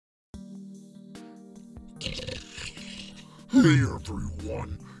Hey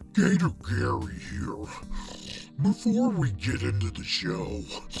everyone, Gator Gary here. Before we get into the show,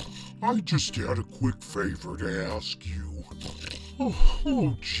 I just had a quick favor to ask you.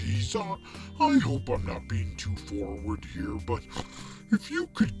 Geez, I hope I'm not being too forward here, but if you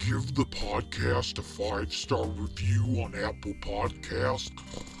could give the podcast a 5-star review on Apple Podcast,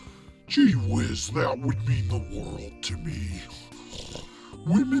 gee whiz, that would mean the world to me.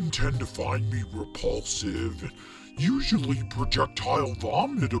 Women tend to find me repulsive and usually projectile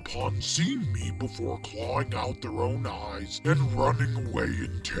vomit upon seeing me before clawing out their own eyes and running away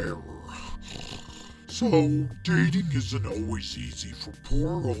in terror. So, dating isn't always easy for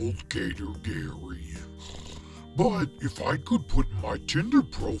poor old Gator Gary. But if I could put in my Tinder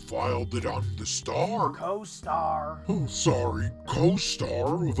profile that I'm the star... Co-star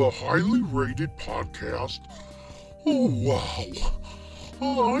of a highly rated podcast, oh wow.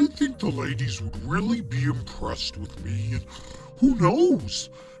 I think the ladies would really be impressed with me, and who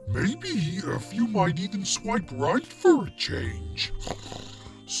knows, maybe a few might even swipe right for a change.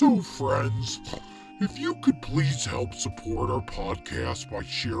 So friends, if you could please help support our podcast by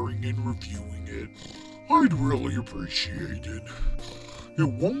sharing and reviewing it, I'd really appreciate it.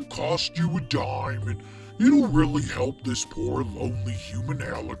 It won't cost you a dime, and it'll really help this poor lonely human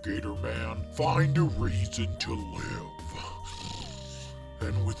alligator man find a reason to live.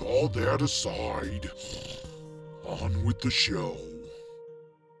 And with all that aside, on with the show.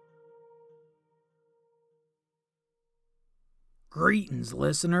 Greetings,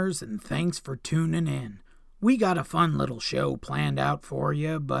 listeners, and thanks for tuning in. We got a fun little show planned out for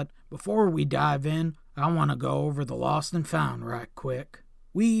you, but before we dive in, I want to go over the Lost and Found right quick.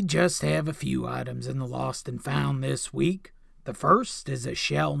 We just have a few items in the Lost and Found this week. The first is a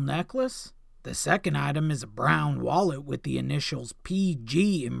shell necklace. The second item is a brown wallet with the initials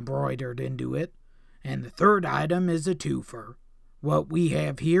PG embroidered into it. And the third item is a twofer. What we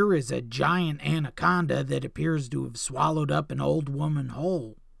have here is a giant anaconda that appears to have swallowed up an old woman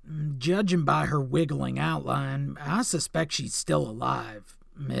whole. Judging by her wiggling outline, I suspect she's still alive,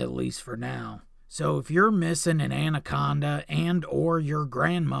 at least for now. So if you're missing an anaconda and or your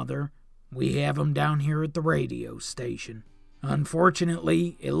grandmother, we have them down here at the radio station.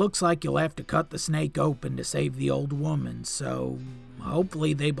 Unfortunately, it looks like you'll have to cut the snake open to save the old woman, so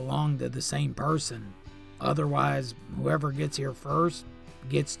hopefully they belong to the same person. Otherwise, whoever gets here first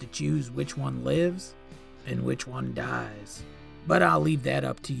gets to choose which one lives and which one dies. But I'll leave that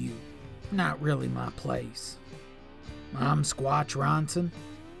up to you. Not really my place. I'm Squatch Ronson,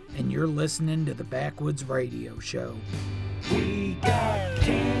 and you're listening to the Backwoods Radio Show. We got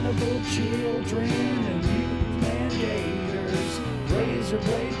cannibal children and mutant man-gators, razor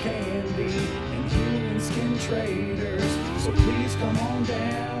blade candy and human skin traders. So please come on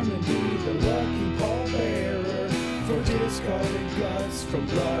down and be the lucky pallbearer for discarded guts, for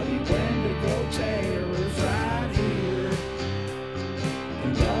bloody Wendigo terrors right here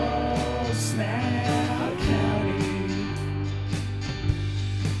in Dog Snap County.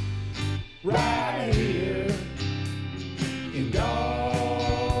 Right here in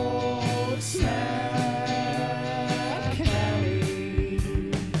Dog Snap County.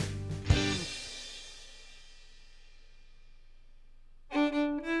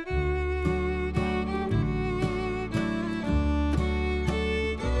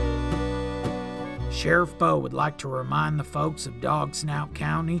 Sheriff Bo would like to remind the folks of Dog Snout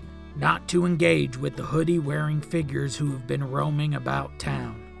County not to engage with the hoodie-wearing figures who have been roaming about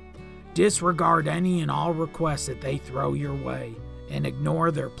town. Disregard any and all requests that they throw your way, and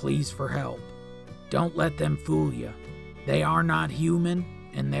ignore their pleas for help. Don't let them fool you. They are not human,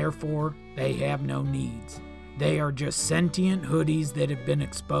 and therefore they have no needs. They are just sentient hoodies that have been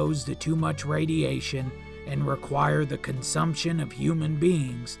exposed to too much radiation and require the consumption of human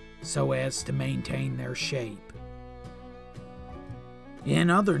beings so as to maintain their shape. In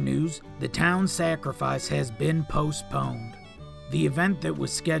other news, the town sacrifice has been postponed. The event that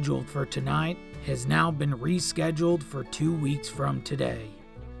was scheduled for tonight has now been rescheduled for 2 weeks from today.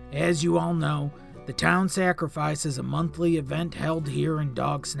 As you all know, the town sacrifice is a monthly event held here in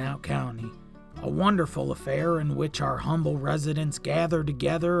Dog Snout County. A wonderful affair in which our humble residents gather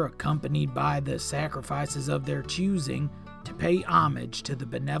together accompanied by the sacrifices of their choosing to pay homage to the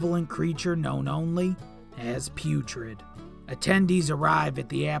benevolent creature known only as Putrid. Attendees arrive at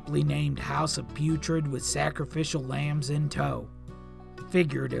the aptly named House of Putrid with sacrificial lambs in tow.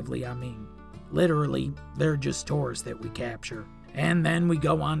 Figuratively, I mean. Literally, they're just tourists that we capture. And then we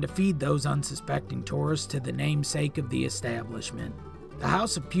go on to feed those unsuspecting tourists to the namesake of the establishment. The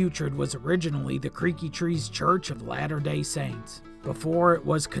House of Putrid was originally the Creaky Trees Church of Latter-day Saints, before it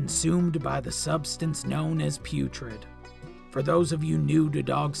was consumed by the substance known as putrid. For those of you new to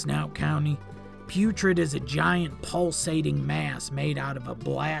Dog Snout County, putrid is a giant pulsating mass made out of a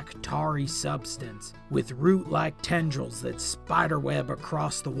black, tarry substance with root-like tendrils that spiderweb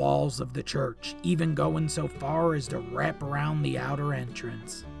across the walls of the church, even going so far as to wrap around the outer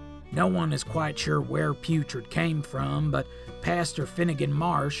entrance. No one is quite sure where putrid came from, but Pastor Finnegan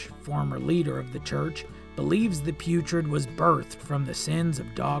Marsh, former leader of the church, believes the putrid was birthed from the sins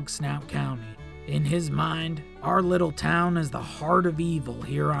of Dog Snout County. In his mind, our little town is the heart of evil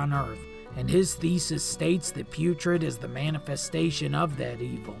here on earth, and his thesis states that putrid is the manifestation of that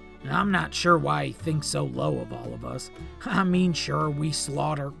evil. And I'm not sure why he thinks so low of all of us. I mean, sure, we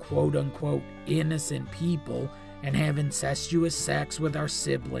slaughter quote-unquote innocent people and have incestuous sex with our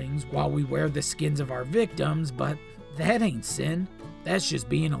siblings while we wear the skins of our victims, but that ain't sin. That's just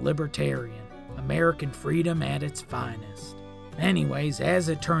being a libertarian. American freedom at its finest. Anyways, as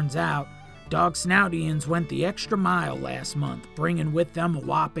it turns out, Dog Snoutians went the extra mile last month, bringing with them a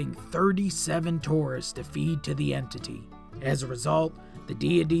whopping 37 tourists to feed to the entity. As a result, the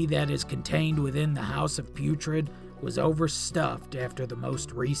deity that is contained within the House of Putrid was overstuffed after the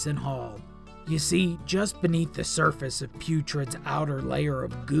most recent haul. You see, just beneath the surface of putrid's outer layer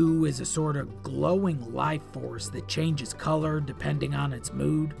of goo is a sort of glowing life force that changes color depending on its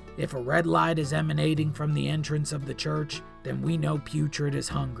mood. If a red light is emanating from the entrance of the church, then we know putrid is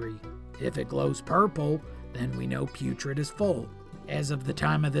hungry. If it glows purple, then we know putrid is full. As of the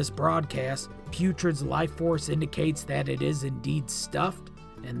time of this broadcast, putrid's life force indicates that it is indeed stuffed,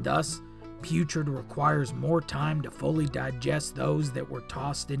 and thus, putrid requires more time to fully digest those that were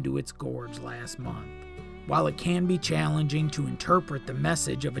tossed into its gorge last month. While it can be challenging to interpret the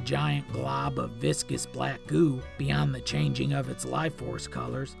message of a giant glob of viscous black goo beyond the changing of its life force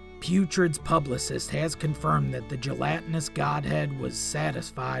colors, putrid's publicist has confirmed that the gelatinous godhead was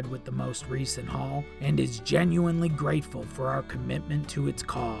satisfied with the most recent haul and is genuinely grateful for our commitment to its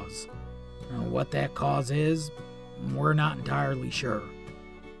cause. Now, what that cause is, we're not entirely sure.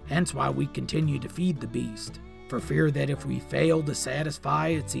 Hence why we continue to feed the beast, for fear that if we fail to satisfy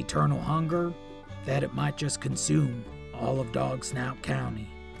its eternal hunger, that it might just consume all of Dog Snout County.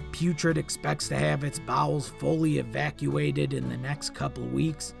 Putrid expects to have its bowels fully evacuated in the next couple of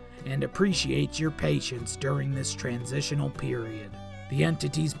weeks and appreciates your patience during this transitional period. The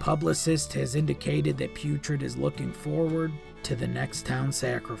entity's publicist has indicated that Putrid is looking forward to the next town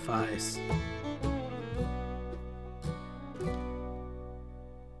sacrifice.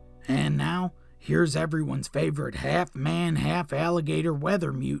 And now, here's everyone's favorite half-man, half-alligator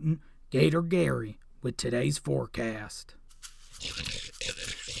weather mutant, Gator Gary, with today's forecast.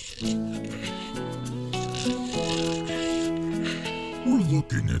 We're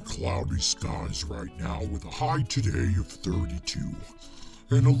looking at cloudy skies right now with a high today of 32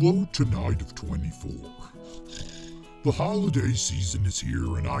 and a low tonight of 24. The holiday season is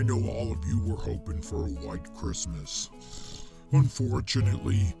here, and I know all of you were hoping for a white Christmas.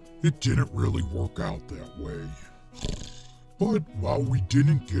 Unfortunately, it didn't really work out that way. But while we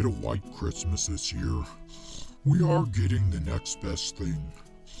didn't get a white Christmas this year, we are getting the next best thing.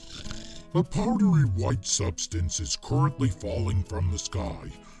 A powdery white substance is currently falling from the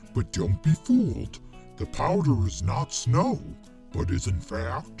sky, but don't be fooled. The powder is not snow, but is in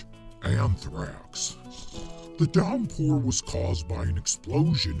fact anthrax. The downpour was caused by an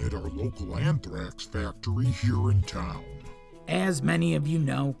explosion at our local anthrax factory here in town. As many of you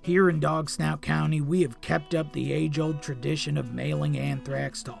know, here in Dog Snout County, we have kept up the age-old tradition of mailing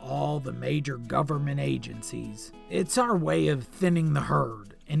anthrax to all the major government agencies. It's our way of thinning the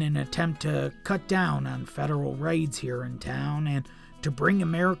herd in an attempt to cut down on federal raids here in town and to bring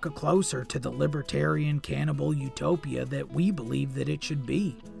America closer to the libertarian cannibal utopia that we believe that it should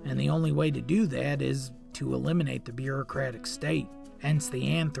be. And the only way to do that is to eliminate the bureaucratic state, hence the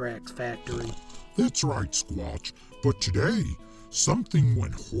anthrax factory. That's right, Squatch. But today, something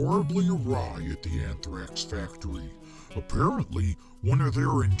went horribly awry at the anthrax factory. Apparently, one of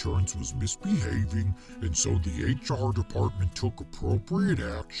their interns was misbehaving, and so the HR department took appropriate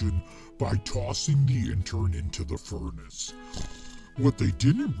action by tossing the intern into the furnace. What they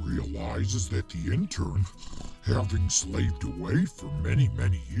didn't realize is that the intern, having slaved away for many,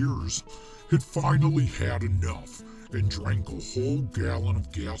 many years, had finally had enough and drank a whole gallon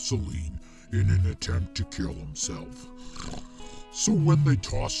of gasoline in an attempt to kill himself. So when they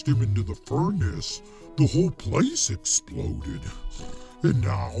tossed him into the furnace, the whole place exploded. And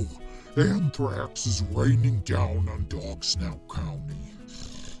now, anthrax is raining down on Dog Snout County.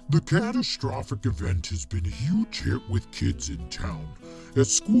 The catastrophic event has been a huge hit with kids in town,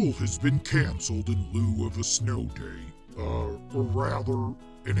 as school has been canceled in lieu of a snow day, or rather,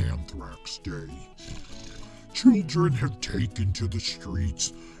 an anthrax day. Children have taken to the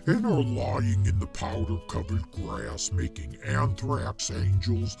streets and are lying in the powder-covered grass making anthrax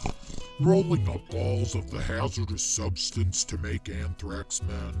angels, rolling up balls of the hazardous substance to make anthrax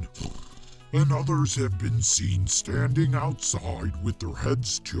men. And others have been seen standing outside with their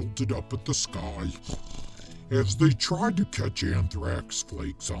heads tilted up at the sky as they try to catch anthrax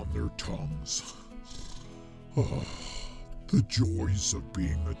flakes on their tongues. Ah, the joys of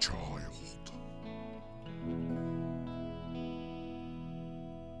being a child.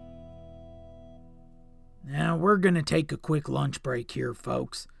 Now, we're going to take a quick lunch break here,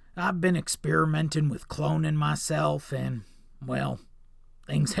 folks. I've been experimenting with cloning myself, and, well,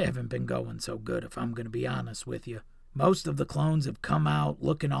 things haven't been going so good, if I'm going to be honest with you. Most of the clones have come out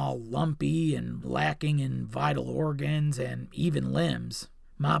looking all lumpy and lacking in vital organs and even limbs.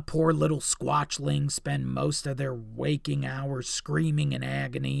 My poor little squatchlings spend most of their waking hours screaming in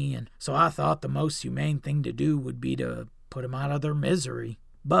agony, and so I thought the most humane thing to do would be to put them out of their misery.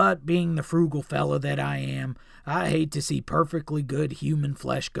 But being the frugal fellow that I am, I hate to see perfectly good human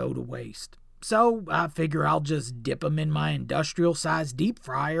flesh go to waste. So I figure I'll just dip them in my industrial-sized deep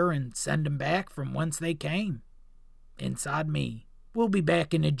fryer and send them back from whence they came. Inside me. We'll be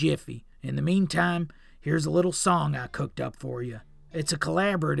back in a jiffy. In the meantime, here's a little song I cooked up for you. It's a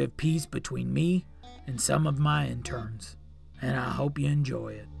collaborative piece between me and some of my interns, and I hope you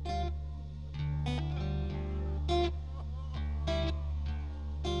enjoy it.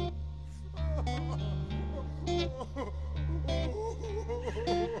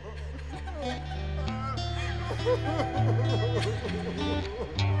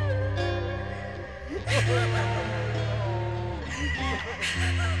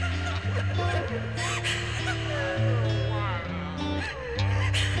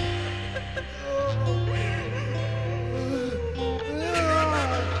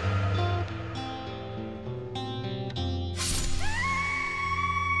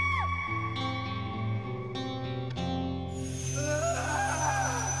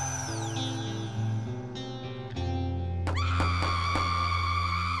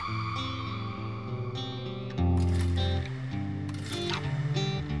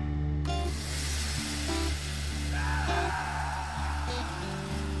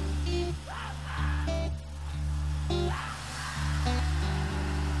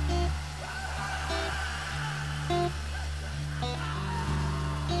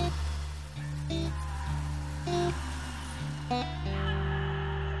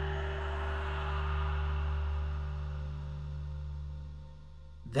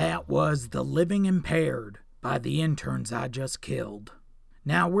 That was The Living Impaired by the interns I just killed.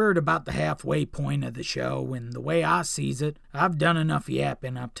 Now we're at about the halfway point of the show, and the way I sees it, I've done enough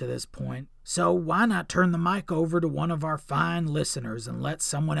yapping up to this point. So why not turn the mic over to one of our fine listeners and let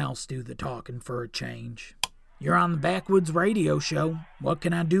someone else do the talking for a change? You're on the Backwoods Radio Show. What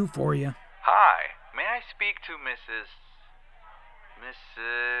can I do for you? Hi, may I speak to Mrs.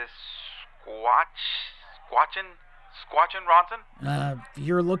 Squatchin Ronson? If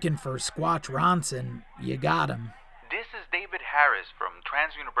you're looking for Squatch Ronson, you got him. This is David Harris from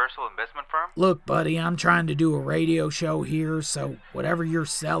Trans-Universal Investment Firm. Look, buddy, I'm trying to do a radio show here, so whatever you're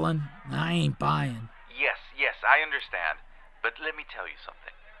selling, I ain't buying. Yes, I understand. But let me tell you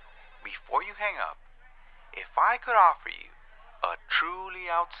something. Before you hang up, if I could offer you a truly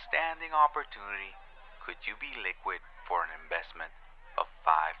outstanding opportunity, could you be liquid for an investment of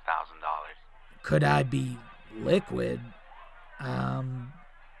 $5,000? Could I be liquid?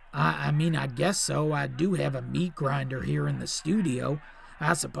 I mean, I guess so. I do have a meat grinder here in the studio.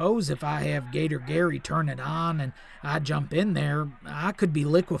 I suppose if I have Gator Gary turn it on and I jump in there, I could be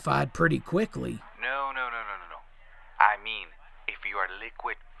liquefied pretty quickly. No. I mean, if you are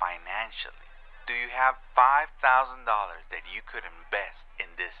liquid financially, do you have $5,000 that you could invest in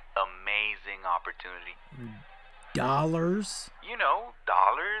this amazing opportunity? Dollars? You know,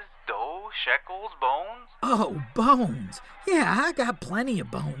 dollars, dough, shekels, bones. Oh, bones. Yeah, I got plenty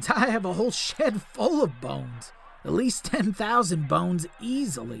of bones. I have a whole shed full of bones. At least 10,000 bones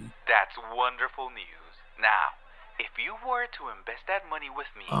easily. That's wonderful news. Now, if you were to invest that money with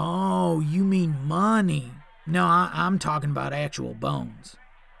me... Oh, you mean money. No, I'm talking about actual bones.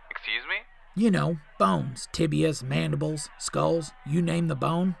 Excuse me? You know, bones. Tibias, mandibles, skulls. You name the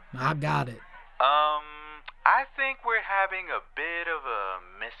bone, I got it. I think we're having a bit of a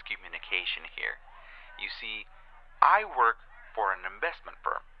miscommunication here. You see, I work for an investment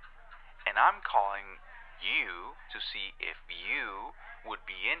firm, and I'm calling you to see if you would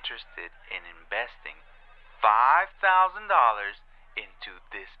be interested in investing $5,000 into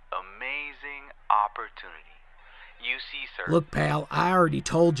this amazing opportunity. You see, sir. Look, pal, I already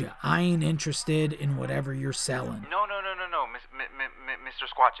told you, I ain't interested in whatever you're selling. No, Mr.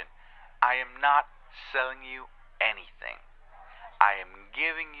 Squatchin. I am not selling you anything. I am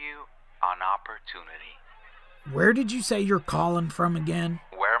giving you an opportunity. Where did you say you're calling from again?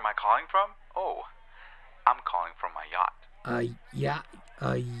 Where am I calling from? Oh, I'm calling from my yacht. A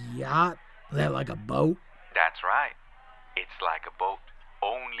yacht? That like a boat? That's right. It's like a boat,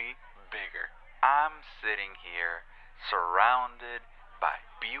 only bigger. I'm sitting here surrounded by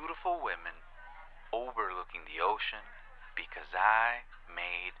beautiful women overlooking the ocean because I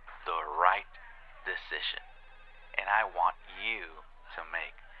made the right decision. And I want you to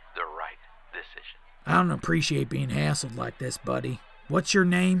make the right decision. I don't appreciate being hassled like this, buddy. What's your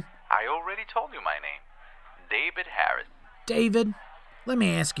name? I already told you my name. David Harris. David, let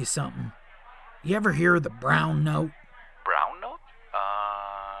me ask you something. You ever hear of the brown note? Brown note?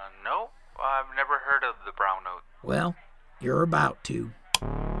 No. I've never heard of the brown note. Well, you're about to.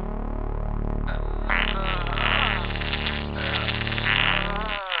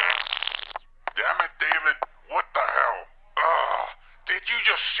 Damn it, David. What the hell? Did you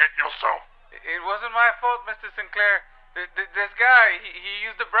just shit yourself? It wasn't my fault, Mr. Sinclair. This guy, he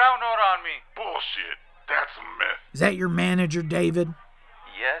used the brown note on me. Bullshit. That's a myth. Is that your manager, David?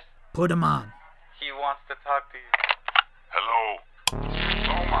 Yes, Put him on. he wants to talk to you. Hello?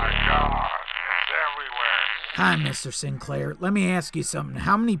 Oh my god. It's everywhere. Hi, Mr. Sinclair. Let me ask you something.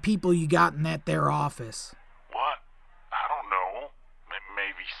 How many people you got in that there office? What? I don't know.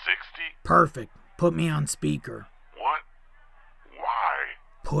 Maybe 60? Perfect. Put me on speaker. What? Why?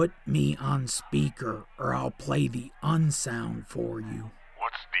 Put me on speaker, or I'll play the unsound for you.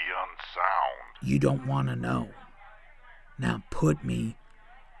 What's the unsound? You don't want to know. Now put me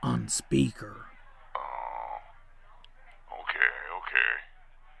on speaker. Okay.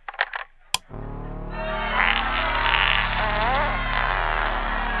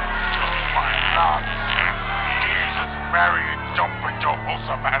 Oh my god. Jesus, Mary, and jumping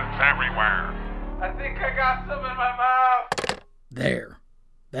Jehoshaphat everywhere. I think I got some in my mouth. There.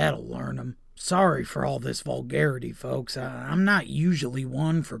 That'll learn 'em. Sorry for all this vulgarity, folks. I'm not usually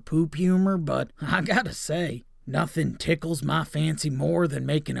one for poop humor, but I gotta say, nothing tickles my fancy more than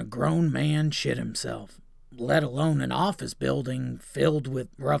making a grown man shit himself. Let alone an office building filled with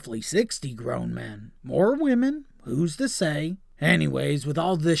roughly 60 grown men. More women, who's to say? Anyways, with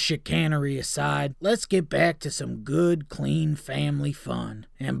all this chicanery aside, let's get back to some good, clean family fun.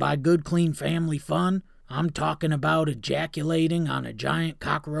 And by good, clean family fun, I'm talking about ejaculating on a giant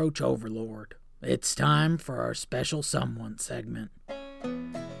cockroach overlord. It's time for our special someone segment.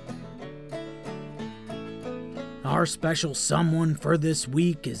 Our special someone for this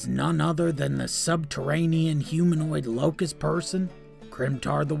week is none other than the subterranean humanoid locust person,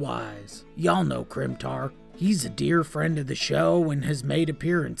 Krimtar the Wise. Y'all know Krimtar. He's a dear friend of the show and has made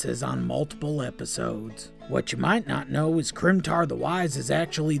appearances on multiple episodes. What you might not know is Krimtar the Wise is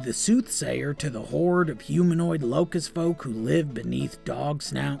actually the soothsayer to the horde of humanoid locust folk who live beneath Dog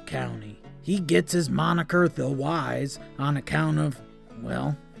Snout County. He gets his moniker the Wise on account of,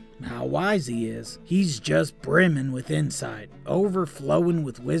 well, how wise he is. He's just brimming with insight, overflowing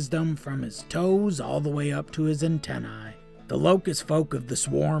with wisdom from his toes all the way up to his antennae. The locust folk of the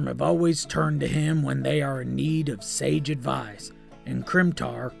swarm have always turned to him when they are in need of sage advice, and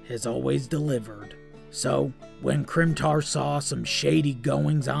Krimtar has always delivered. So, when Krimtar saw some shady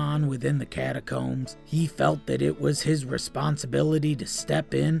goings-on within the catacombs, he felt that it was his responsibility to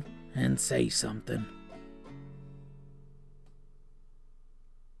step in and say something.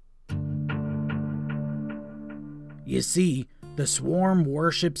 You see, the swarm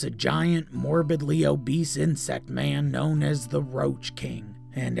worships a giant, morbidly obese insect man known as the Roach King,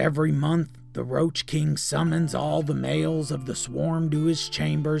 and every month the Roach King summons all the males of the swarm to his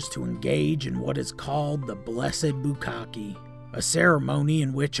chambers to engage in what is called the Blessed Bukkake, a ceremony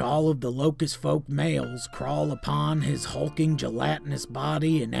in which all of the locust folk males crawl upon his hulking gelatinous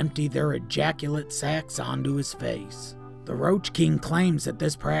body and empty their ejaculate sacs onto his face. The Roach King claims that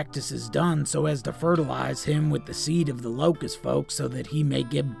this practice is done so as to fertilize him with the seed of the locust folk so that he may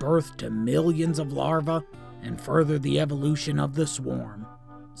give birth to millions of larvae and further the evolution of the swarm,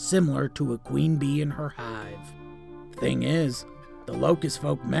 similar to a queen bee in her hive. Thing is, the locust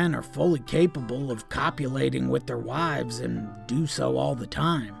folk men are fully capable of copulating with their wives and do so all the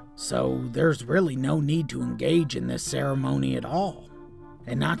time, so there's really no need to engage in this ceremony at all.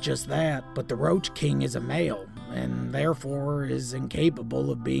 And not just that, but the Roach King is a male, and therefore is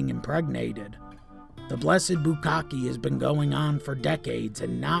incapable of being impregnated. The Blessed Bukkake has been going on for decades,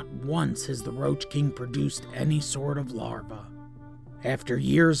 and not once has the Roach King produced any sort of larva. After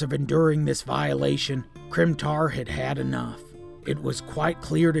years of enduring this violation, Krimtar had had enough. It was quite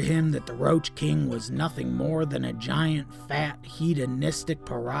clear to him that the Roach King was nothing more than a giant, fat, hedonistic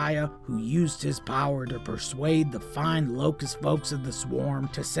pariah who used his power to persuade the fine locust folks of the swarm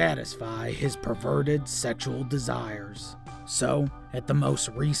to satisfy his perverted sexual desires. So, at the most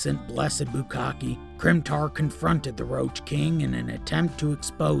recent Blessed Bukkake, Krimtar confronted the Roach King in an attempt to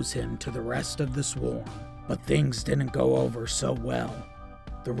expose him to the rest of the swarm. But things didn't go over so well.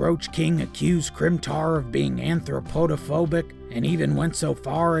 The Roach King accused Krimtar of being anthropophobic and even went so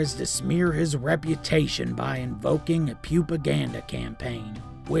far as to smear his reputation by invoking a pupaganda campaign,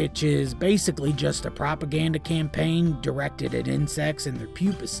 which is basically just a propaganda campaign directed at insects in their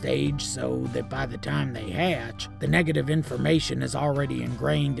pupa stage so that by the time they hatch, the negative information is already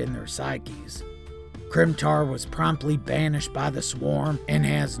ingrained in their psyches. Krimtar was promptly banished by the swarm and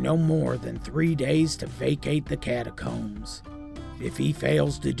has no more than 3 days to vacate the catacombs. If he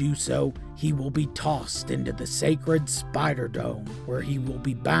fails to do so, he will be tossed into the sacred Spider Dome, where he will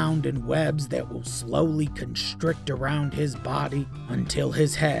be bound in webs that will slowly constrict around his body until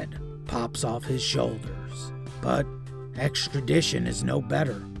his head pops off his shoulders. But extradition is no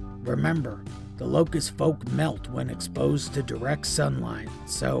better. Remember, the locust folk melt when exposed to direct sunlight,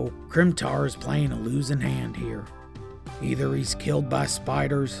 so Krimtar is playing a losing hand here. Either he's killed by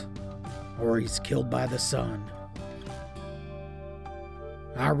spiders, or he's killed by the sun.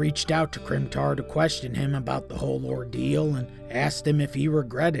 I reached out to Krimtar to question him about the whole ordeal and asked him if he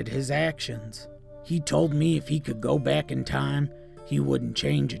regretted his actions. He told me if he could go back in time, he wouldn't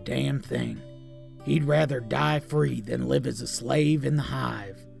change a damn thing. He'd rather die free than live as a slave in the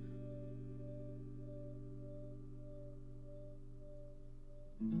hive.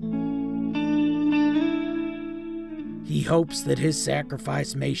 He hopes that his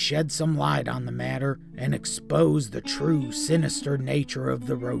sacrifice may shed some light on the matter and expose the true sinister nature of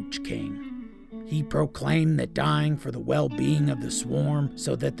the Roach King. He proclaimed that dying for the well-being of the swarm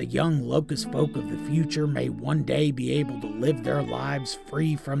so that the young locust folk of the future may one day be able to live their lives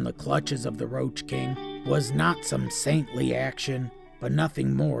free from the clutches of the Roach King was not some saintly action, but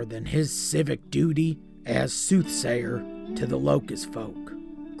nothing more than his civic duty as soothsayer to the locust folk.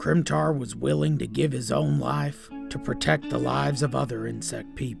 Krimtar was willing to give his own life to protect the lives of other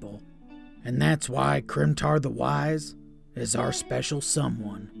insect people. And that's why Krimtar the Wise is our special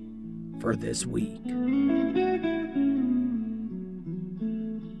someone for this week.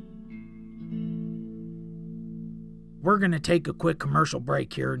 We're going to take a quick commercial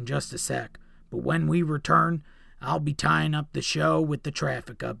break here in just a sec, but when we return, I'll be tying up the show with the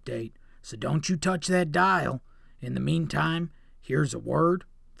traffic update, so don't you touch that dial. In the meantime, here's a word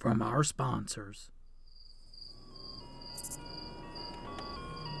from our sponsors.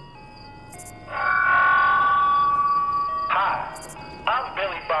 Hi, I'm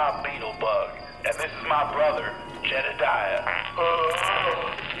Billy Bob Beetlebug, and this is my brother, Jedediah.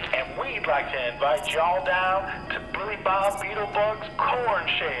 And we'd like to invite y'all down to Billy Bob Beetlebug's corn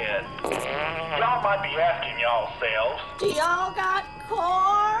shed. Y'all might be asking yourselves, Do y'all got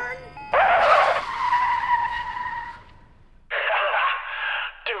corn?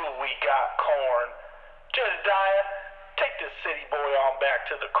 do we got corn? Jedediah, take this city boy on back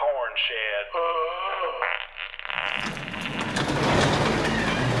to the corn shed.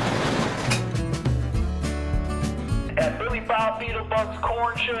 At Billy Bob Beetlebug's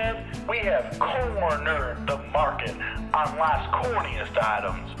corn shed, we have cornered the market on life's corniest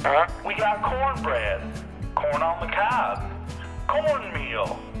items. We got cornbread, corn on the cob,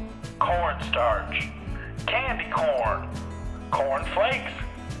 cornmeal, cornstarch, candy corn, corn flakes,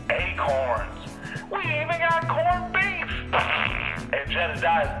 acorns. We even got corned beef. And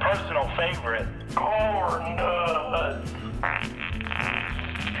Jedediah's personal favorite, corn nuts.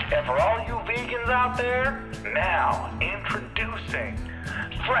 And for all you vegans out there, now introducing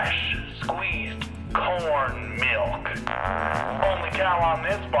fresh squeezed corn milk. Only cow on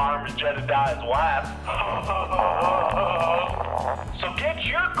this farm is Jedediah's wife. So get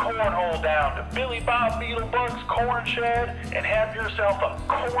your cornhole down to Billy Bob Beetlebug's corn shed and have yourself a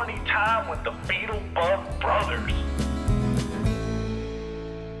corny time with the Beetlebug brothers.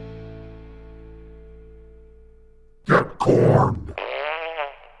 Get corn!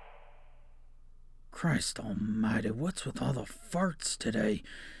 Christ almighty, what's with all the farts today?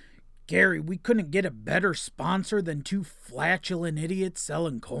 Gary, we couldn't get a better sponsor than two flatulent idiots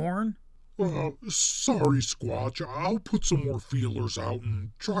selling corn? Sorry, Squatch. I'll put some more feelers out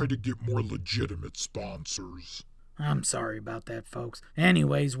and try to get more legitimate sponsors. I'm sorry about that, folks.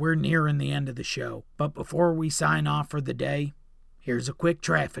 Anyways, we're nearing the end of the show. But before we sign off for the day, here's a quick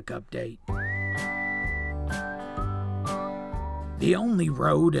traffic update. The only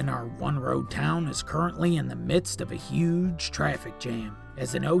road in our one-road town is currently in the midst of a huge traffic jam,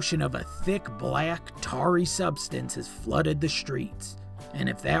 as an ocean of a thick, black, tarry substance has flooded the streets. And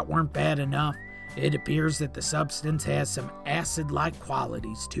if that weren't bad enough, it appears that the substance has some acid-like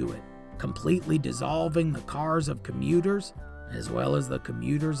qualities to it, completely dissolving the cars of commuters, as well as the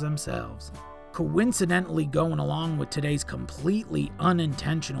commuters themselves. Coincidentally, going along with today's completely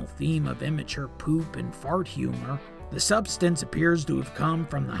unintentional theme of immature poop and fart humor, the substance appears to have come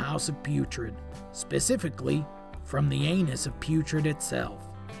from the house of Putrid, specifically from the anus of Putrid itself.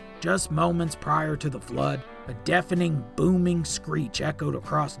 Just moments prior to the flood, a deafening, booming screech echoed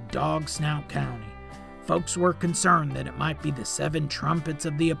across Dog Snout County. Folks were concerned that it might be the 7 trumpets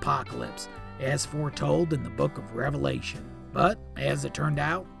of the apocalypse, as foretold in the book of Revelation. But, as it turned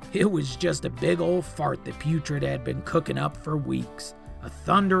out, it was just a big old fart that Putrid had been cooking up for weeks. A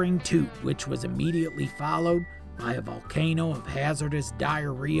thundering toot, which was immediately followed by a volcano of hazardous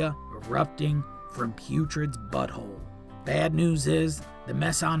diarrhea erupting from Putrid's butthole. Bad news is, the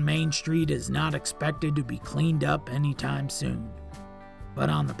mess on Main Street is not expected to be cleaned up anytime soon. But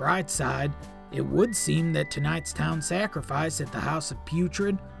on the bright side, it would seem that tonight's town sacrifice at the House of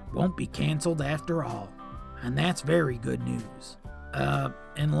Putrid won't be canceled after all. And that's very good news.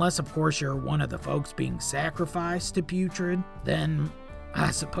 Unless of course you're one of the folks being sacrificed to Putrid, then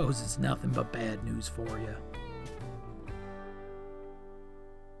I suppose it's nothing but bad news for you.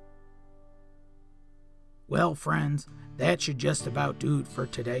 Well, friends, that should just about do it for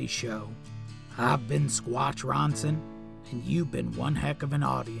today's show. I've been Squatch Ronson, and you've been one heck of an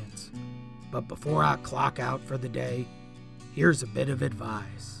audience. But before I clock out for the day, here's a bit of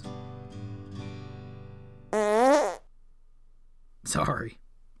advice. Sorry,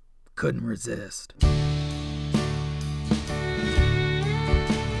 couldn't resist.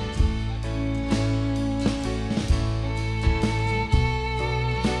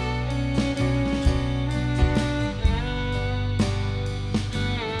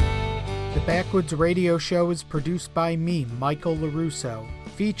 The Backwoods Radio Show is produced by me, Michael LaRusso,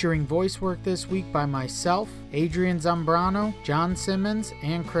 featuring voice work this week by myself, Adrian Zambrano, John Simmons,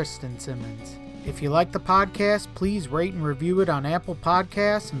 and Kristen Simmons. If you like the podcast, please rate and review it on Apple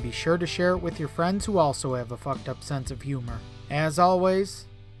Podcasts and be sure to share it with your friends who also have a fucked up sense of humor. As always,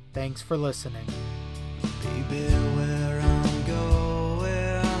 thanks for listening. Baby,